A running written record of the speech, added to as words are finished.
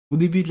Au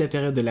début de la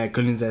période de la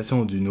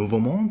colonisation du Nouveau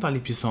Monde par les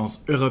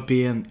puissances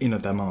européennes et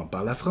notamment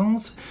par la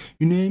France,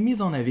 une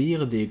mise en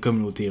navire des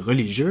communautés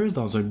religieuses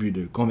dans un but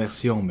de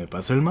conversion mais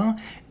pas seulement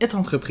est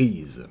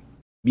entreprise.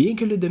 Bien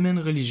que le domaine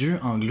religieux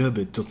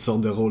englobe toutes sortes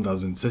de rôles dans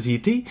une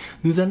société,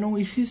 nous allons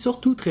ici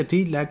surtout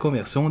traiter de la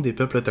conversion des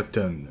peuples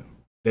autochtones.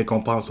 Dès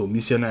qu'on pense aux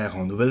missionnaires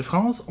en Nouvelle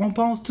France, on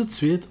pense tout de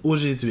suite aux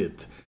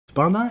jésuites.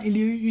 Cependant, il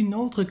y a eu une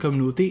autre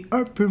communauté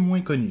un peu moins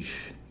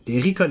connue,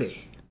 les récollets.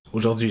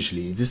 Aujourd'hui, chez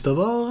les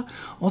Histoire,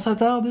 on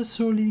s'attarde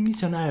sur les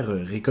missionnaires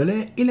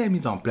récollets et la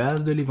mise en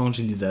place de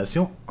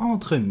l'évangélisation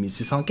entre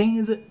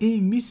 1615 et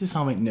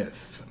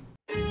 1629.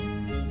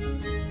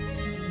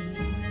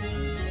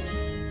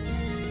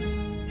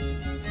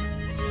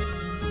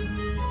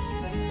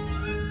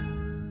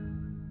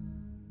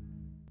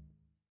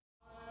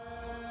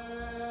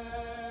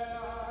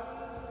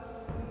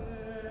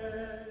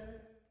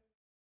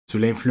 Sous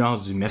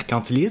l'influence du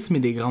mercantilisme et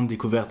des grandes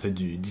découvertes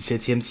du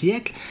XVIIe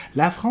siècle,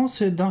 la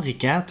France d'Henri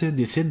IV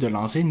décide de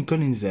lancer une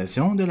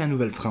colonisation de la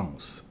Nouvelle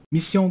France.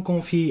 Mission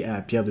confiée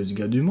à Pierre de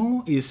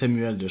Dugas-Dumont et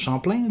Samuel de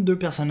Champlain, deux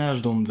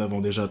personnages dont nous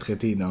avons déjà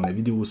traité dans la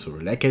vidéo sur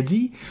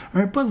l'Acadie,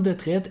 un poste de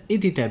traite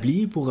est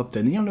établi pour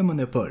obtenir le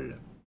monopole.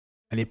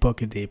 À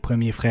l'époque des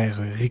premiers frères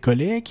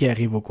récollets qui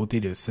arrivent aux côtés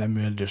de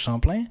Samuel de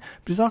Champlain,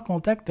 plusieurs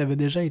contacts avaient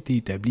déjà été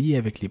établis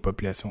avec les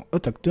populations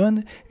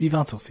autochtones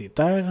vivant sur ces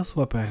terres,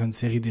 soit par une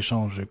série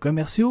d'échanges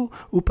commerciaux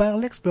ou par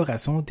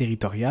l'exploration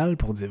territoriale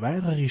pour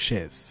diverses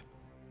richesses.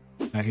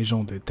 La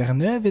région de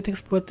Terre-Neuve est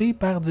exploitée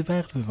par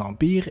divers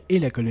empires et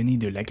la colonie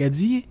de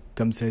l'Acadie,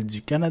 comme celle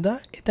du Canada,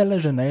 est à la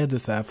genèse de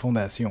sa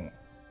fondation.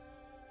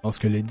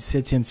 Lorsque le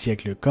XVIIe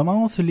siècle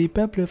commence, les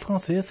peuples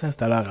français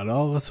s'installèrent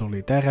alors sur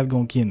les terres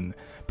algonquines.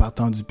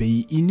 Partant du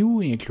pays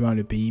Innu, incluant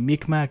le pays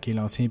Micmac et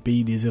l'ancien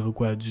pays des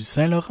Iroquois du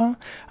Saint-Laurent,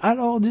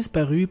 alors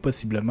disparu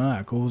possiblement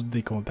à cause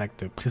des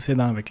contacts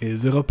précédents avec les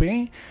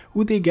Européens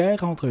ou des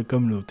guerres entre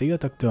communautés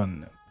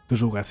autochtones.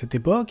 Toujours à cette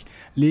époque,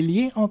 les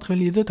liens entre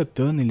les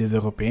Autochtones et les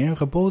Européens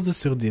reposent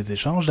sur des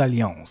échanges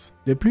d'alliances.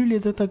 De plus,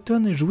 les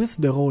Autochtones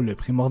jouissent de rôles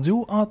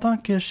primordiaux en tant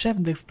que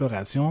chefs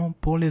d'exploration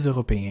pour les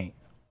Européens.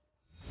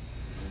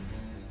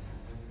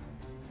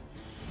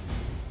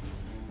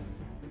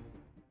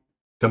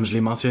 Comme je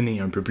l'ai mentionné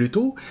un peu plus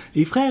tôt,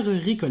 les frères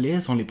récollets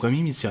sont les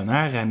premiers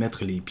missionnaires à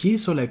mettre les pieds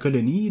sur la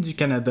colonie du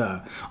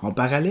Canada. En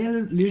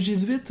parallèle, les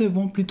jésuites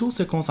vont plutôt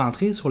se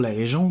concentrer sur la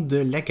région de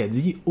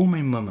l'Acadie au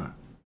même moment.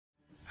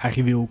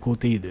 Arrivés aux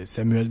côtés de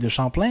Samuel de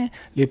Champlain,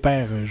 les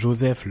pères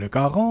Joseph Le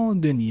Caron,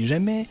 Denis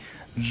Jamais,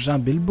 Jean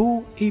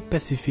Bilbot et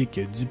Pacifique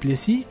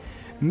Duplessis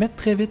mettent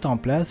très vite en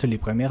place les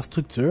premières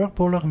structures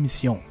pour leur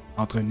mission.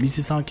 Entre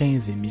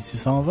 1615 et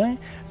 1620,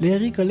 les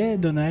récollets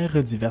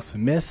donnèrent diverses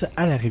messes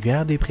à la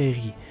rivière des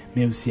Prairies,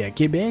 mais aussi à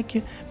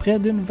Québec, près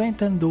d'une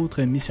vingtaine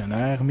d'autres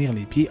missionnaires mirent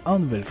les pieds en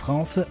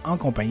Nouvelle-France en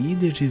compagnie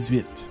des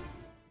jésuites.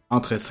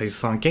 Entre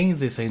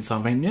 1615 et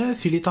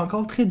 1629, il est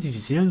encore très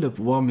difficile de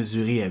pouvoir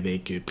mesurer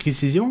avec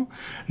précision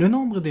le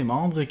nombre des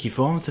membres qui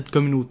forment cette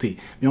communauté,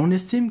 mais on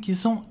estime qu'ils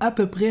sont à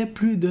peu près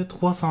plus de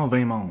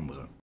 320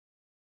 membres.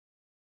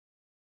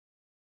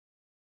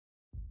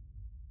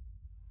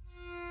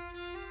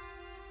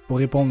 Pour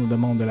répondre aux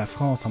demandes de la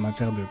France en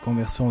matière de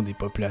conversion des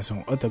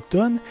populations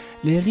autochtones,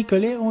 les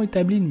récollets ont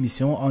établi une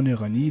mission en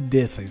Huronie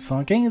dès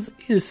 1615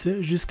 et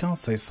ce jusqu'en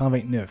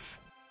 1629.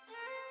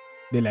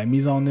 Dès la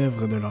mise en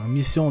œuvre de leur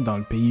mission dans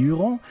le pays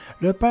Huron,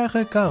 le père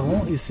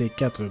Caron et ses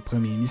 4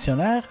 premiers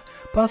missionnaires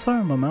passaient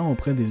un moment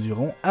auprès des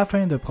Hurons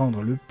afin de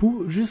prendre le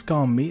pouls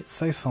jusqu'en mai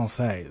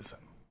 1616.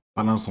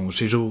 Pendant son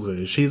séjour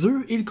chez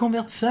eux, il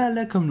convertissa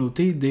la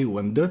communauté des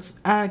Wendots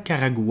à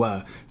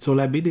Caragua, sur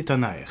la baie des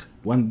Tonnerres.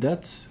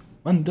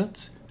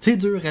 Wendots, c'est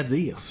dur à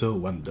dire ça,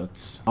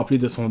 Wendots. En plus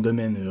de son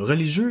domaine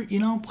religieux,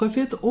 il en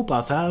profite au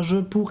passage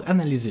pour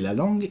analyser la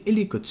langue et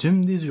les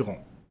coutumes des Hurons.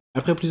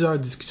 Après plusieurs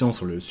discussions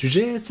sur le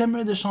sujet,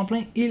 Samuel de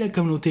Champlain et la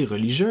communauté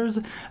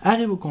religieuse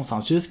arrivent au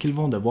consensus qu'ils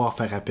vont devoir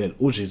faire appel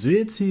aux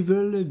jésuites s'ils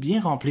veulent bien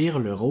remplir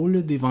le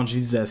rôle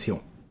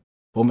d'évangélisation.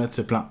 Pour mettre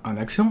ce plan en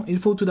action, il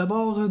faut tout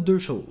d'abord 2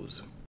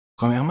 choses.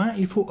 Premièrement,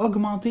 il faut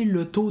augmenter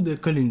le taux de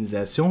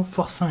colonisation,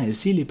 forçant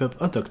ainsi les peuples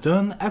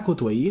autochtones à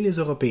côtoyer les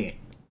Européens.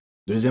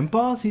 Deuxième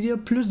part, s'il y a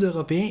plus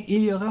d'Européens,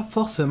 il y aura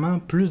forcément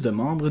plus de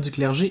membres du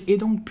clergé et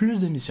donc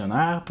plus de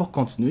missionnaires pour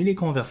continuer les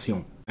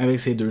conversions.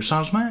 Avec ces 2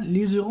 changements,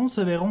 les Hurons se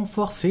verront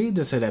forcés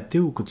de s'adapter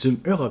aux coutumes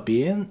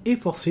européennes et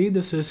forcés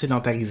de se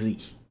sédentariser.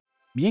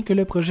 Bien que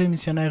le projet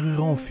missionnaire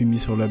Huron fût mis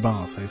sur le banc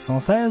en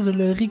 1616,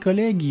 le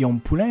récollet Guillaume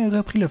Poulain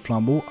reprit le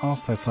flambeau en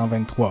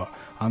 1623,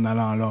 en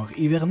allant alors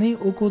hiverner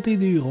aux côtés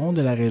des Hurons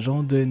de la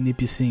région de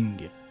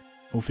Nipissing.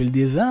 Au fil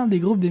des ans, des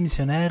groupes de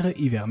missionnaires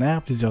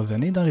hivernèrent plusieurs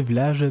années dans le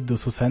village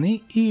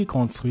d'Ossosané et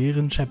construirent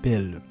une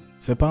chapelle.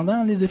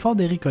 Cependant, les efforts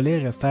des récollets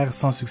restèrent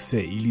sans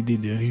succès et l'idée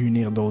de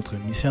réunir d'autres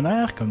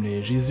missionnaires, comme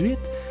les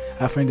jésuites,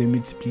 afin de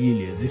multiplier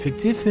les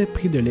effectifs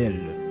prit de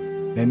l'aile.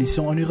 La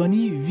mission en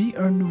Huronie vit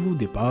un nouveau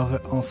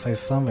départ en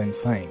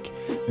 1625,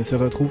 mais se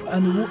retrouve à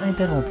nouveau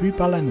interrompue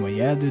par la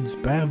noyade du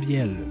père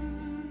Viel.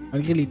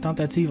 Malgré les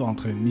tentatives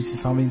entre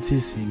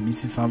 1626 et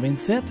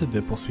 1627 de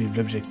poursuivre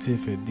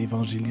l'objectif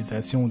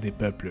d'évangélisation des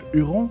peuples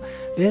hurons,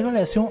 les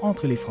relations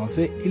entre les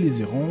Français et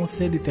les Hurons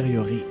s'est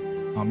détériorées.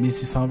 En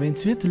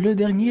 1628, le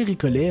dernier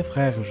Récollet,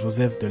 frère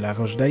Joseph de la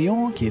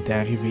Roche-d'Aillon, qui était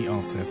arrivé en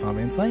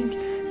 1625,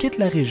 quitte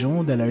la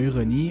région de la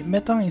Huronie,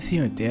 mettant ainsi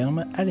un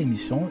terme à la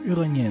mission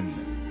huronienne.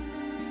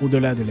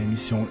 Au-delà de la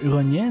mission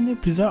huronienne,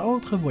 plusieurs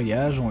autres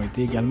voyages ont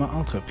été également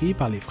entrepris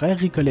par les frères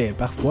Récollets,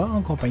 parfois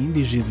en compagnie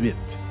des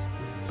Jésuites.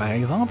 Par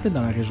exemple,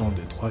 dans la région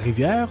de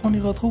Trois-Rivières, on y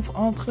retrouve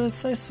entre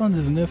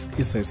 1619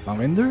 et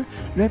 1622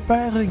 le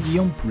père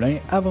Guillaume Poulain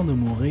avant de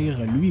mourir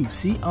lui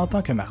aussi en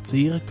tant que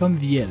martyr comme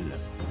Viel.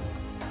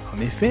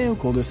 En effet, au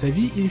cours de sa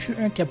vie, il fut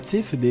un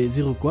captif des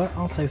Iroquois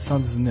en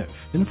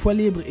 1619. Une fois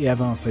libre et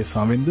avant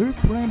 1622,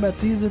 Poulain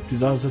baptise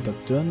plusieurs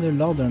autochtones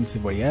lors d'un de ses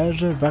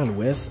voyages vers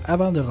l'ouest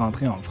avant de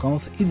rentrer en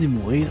France et d'y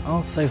mourir en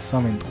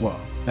 1623.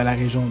 Dans la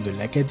région de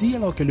l'Acadie,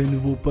 alors que le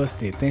nouveau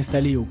poste est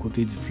installé aux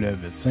côtés du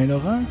fleuve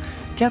Saint-Laurent,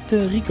 4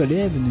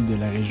 Récollets venus de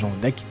la région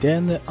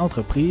d'Aquitaine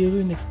entreprirent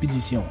une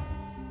expédition.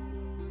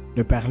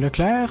 Le père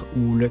Leclerc,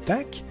 ou Le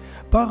Tac,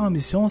 part en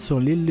mission sur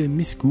l'île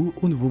Miscou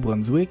au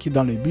Nouveau-Brunswick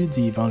dans le but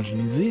d'y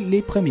évangéliser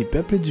les premiers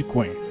peuples du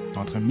coin.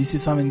 Entre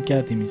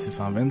 1624 et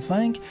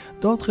 1625,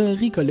 d'autres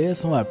Récollets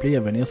sont appelés à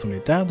venir sur les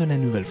terres de la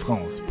Nouvelle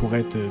France, pour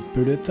être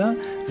peu de temps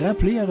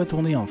rappelés à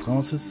retourner en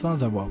France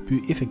sans avoir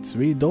pu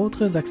effectuer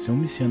d'autres actions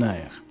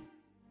missionnaires.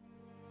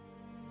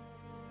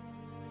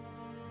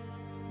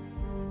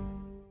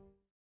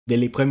 Dès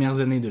les premières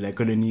années de la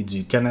colonie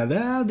du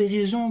Canada, des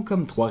régions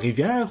comme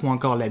Trois-Rivières ou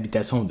encore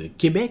l'habitation de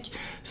Québec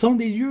sont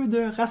des lieux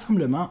de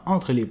rassemblement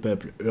entre les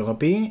peuples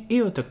européens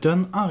et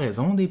autochtones en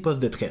raison des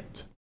postes de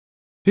traite.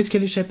 Puisque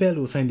les chapelles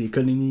au sein des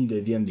colonies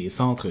deviennent des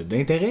centres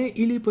d'intérêt,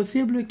 il est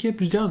possible que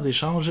plusieurs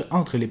échanges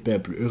entre les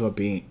peuples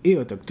européens et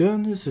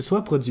autochtones se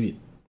soient produits.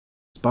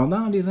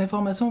 Cependant, les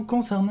informations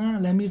concernant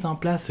la mise en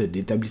place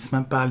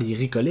d'établissements par les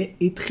Récollets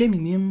est très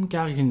minime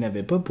car ils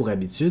n'avaient pas pour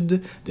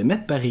habitude de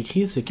mettre par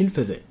écrit ce qu'ils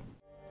faisaient.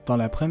 Dans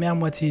la première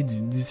moitié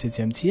du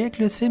XVIIe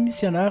siècle, ces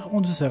missionnaires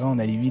ont dû se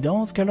rendre à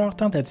l'évidence que leur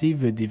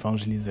tentative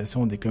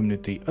d'évangélisation des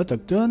communautés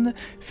autochtones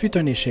fut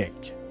un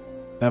échec.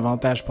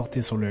 Davantage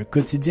porté sur le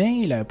quotidien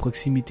et la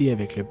proximité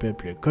avec le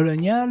peuple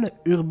colonial,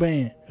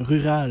 urbain,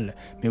 rural,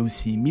 mais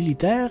aussi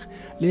militaire,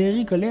 les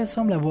Récollets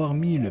semblent avoir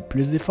mis le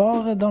plus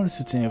d'efforts dans le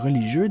soutien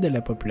religieux de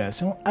la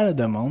population à la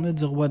demande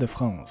du roi de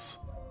France.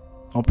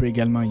 On peut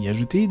également y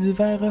ajouter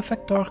divers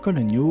facteurs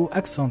coloniaux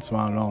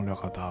accentuant alors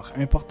leur retard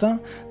important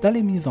dans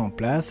les mises en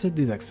place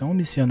des actions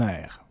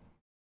missionnaires.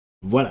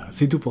 Voilà,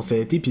 c'est tout pour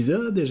cet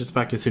épisode,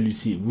 j'espère que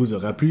celui-ci vous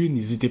aura plu,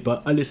 n'hésitez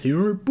pas à laisser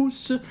un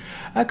pouce,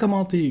 à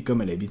commenter comme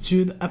à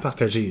l'habitude, à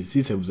partager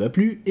si ça vous a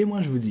plu, et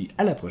moi je vous dis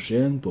à la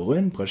prochaine pour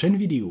une prochaine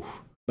vidéo.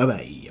 Bye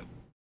bye!